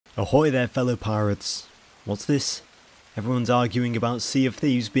Ahoy there, fellow pirates. What's this? Everyone's arguing about Sea of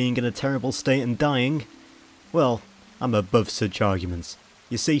Thieves being in a terrible state and dying? Well, I'm above such arguments.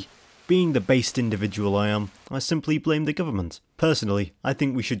 You see, being the based individual I am, I simply blame the government. Personally, I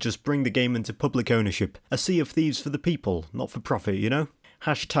think we should just bring the game into public ownership. A Sea of Thieves for the people, not for profit, you know?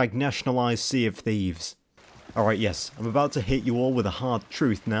 Hashtag nationalise Sea of Thieves. Alright, yes, I'm about to hit you all with a hard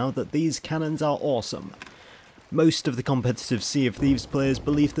truth now that these cannons are awesome. Most of the competitive Sea of Thieves players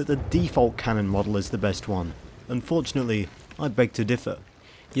believe that the default cannon model is the best one. Unfortunately, I beg to differ.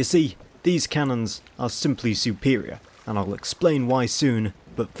 You see, these cannons are simply superior, and I'll explain why soon,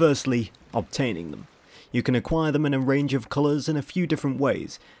 but firstly, obtaining them. You can acquire them in a range of colours in a few different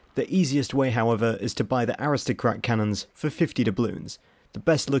ways. The easiest way, however, is to buy the aristocrat cannons for 50 doubloons. The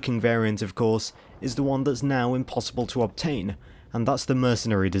best looking variant, of course, is the one that's now impossible to obtain, and that's the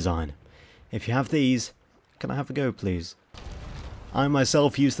mercenary design. If you have these, can I have a go, please? I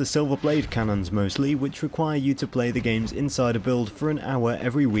myself use the silver blade cannons mostly, which require you to play the game's insider build for an hour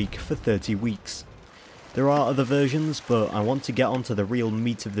every week for 30 weeks. There are other versions, but I want to get onto the real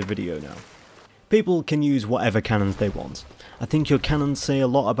meat of the video now. People can use whatever cannons they want. I think your cannons say a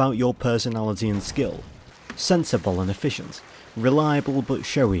lot about your personality and skill. Sensible and efficient, reliable but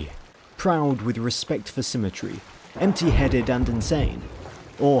showy, proud with respect for symmetry, empty-headed and insane,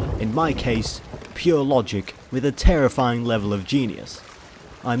 or, in my case, pure logic with a terrifying level of genius.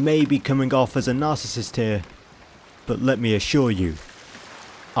 I may be coming off as a narcissist here, but let me assure you,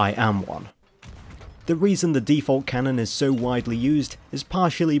 I am one. The reason the default cannon is so widely used is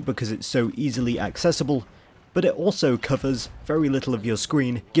partially because it's so easily accessible, but it also covers very little of your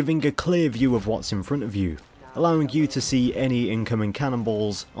screen, giving a clear view of what's in front of you, allowing you to see any incoming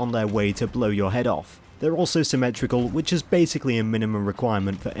cannonballs on their way to blow your head off. They're also symmetrical, which is basically a minimum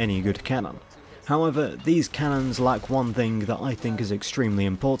requirement for any good cannon. However, these cannons lack one thing that I think is extremely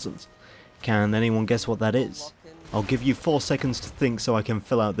important. Can anyone guess what that is? I'll give you 4 seconds to think so I can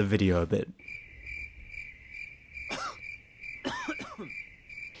fill out the video a bit.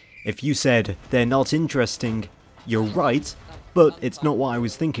 If you said they're not interesting, you're right, but it's not what I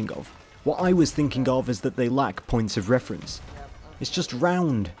was thinking of. What I was thinking of is that they lack points of reference. It's just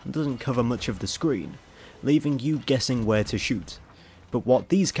round and doesn't cover much of the screen, leaving you guessing where to shoot. But what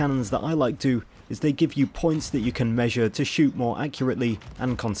these cannons that I like do is they give you points that you can measure to shoot more accurately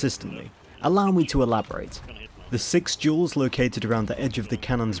and consistently. Allow me to elaborate. The 6 jewels located around the edge of the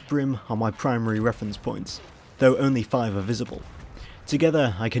cannon's brim are my primary reference points, though only 5 are visible.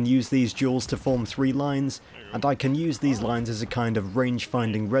 Together I can use these jewels to form 3 lines, and I can use these lines as a kind of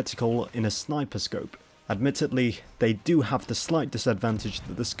range-finding reticle in a sniper scope. Admittedly, they do have the slight disadvantage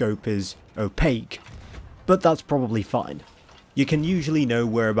that the scope is opaque, but that's probably fine. You can usually know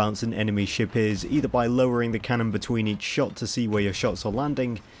whereabouts an enemy ship is either by lowering the cannon between each shot to see where your shots are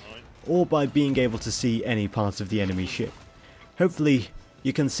landing, or by being able to see any part of the enemy ship. Hopefully,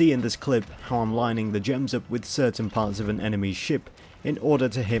 you can see in this clip how I'm lining the gems up with certain parts of an enemy's ship in order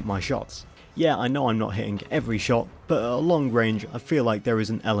to hit my shots. Yeah, I know I'm not hitting every shot, but at a long range I feel like there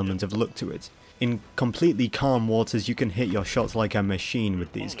is an element of luck to it. In completely calm waters you can hit your shots like a machine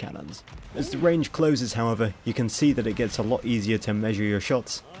with these cannons. As the range closes, however, you can see that it gets a lot easier to measure your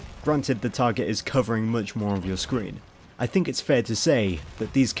shots. Granted, the target is covering much more of your screen. I think it's fair to say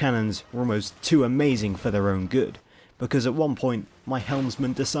that these cannons are almost too amazing for their own good, because at one point my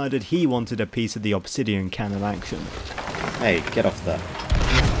helmsman decided he wanted a piece of the obsidian cannon action. Hey, get off there.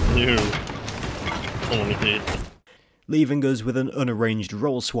 You. Only did. Leaving us with an unarranged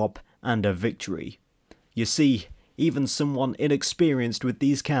roll swap and a victory. You see, even someone inexperienced with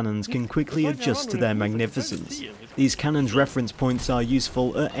these cannons can quickly adjust to their magnificence. These cannons' reference points are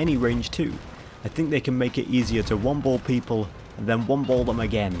useful at any range too. I think they can make it easier to one-ball people and then one-ball them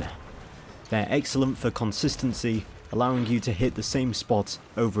again. They're excellent for consistency, allowing you to hit the same spot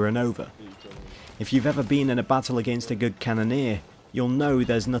over and over. If you've ever been in a battle against a good cannoneer, you'll know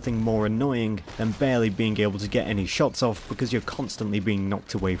there's nothing more annoying than barely being able to get any shots off because you're constantly being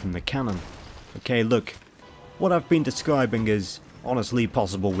knocked away from the cannon. Okay, look, what I've been describing is honestly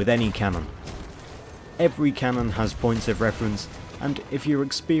possible with any cannon. Every cannon has points of reference, and if you're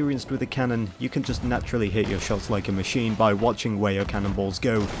experienced with a cannon, you can just naturally hit your shots like a machine by watching where your cannonballs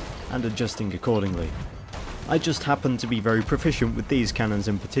go and adjusting accordingly. I just happen to be very proficient with these cannons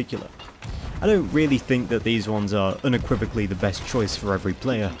in particular. I don't really think that these ones are unequivocally the best choice for every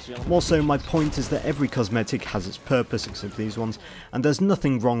player. More so, my point is that every cosmetic has its purpose except these ones, and there's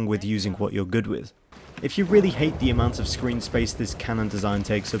nothing wrong with using what you're good with. If you really hate the amount of screen space this cannon design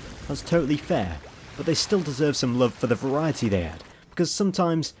takes up, that's totally fair, but they still deserve some love for the variety they add, because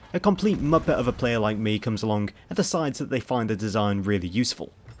sometimes a complete muppet of a player like me comes along and decides that they find the design really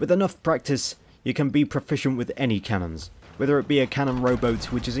useful. With enough practice, you can be proficient with any cannons, whether it be a cannon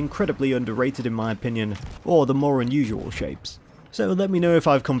rowboat, which is incredibly underrated in my opinion, or the more unusual shapes. So let me know if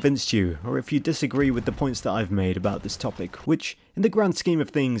I've convinced you, or if you disagree with the points that I've made about this topic, which, in the grand scheme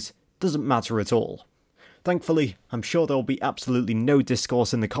of things, doesn't matter at all. Thankfully, I'm sure there will be absolutely no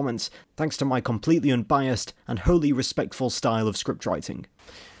discourse in the comments, thanks to my completely unbiased and wholly respectful style of scriptwriting.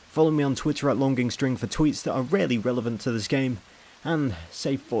 Follow me on Twitter at LongingString for tweets that are rarely relevant to this game, and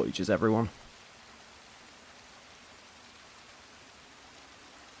safe voyages everyone.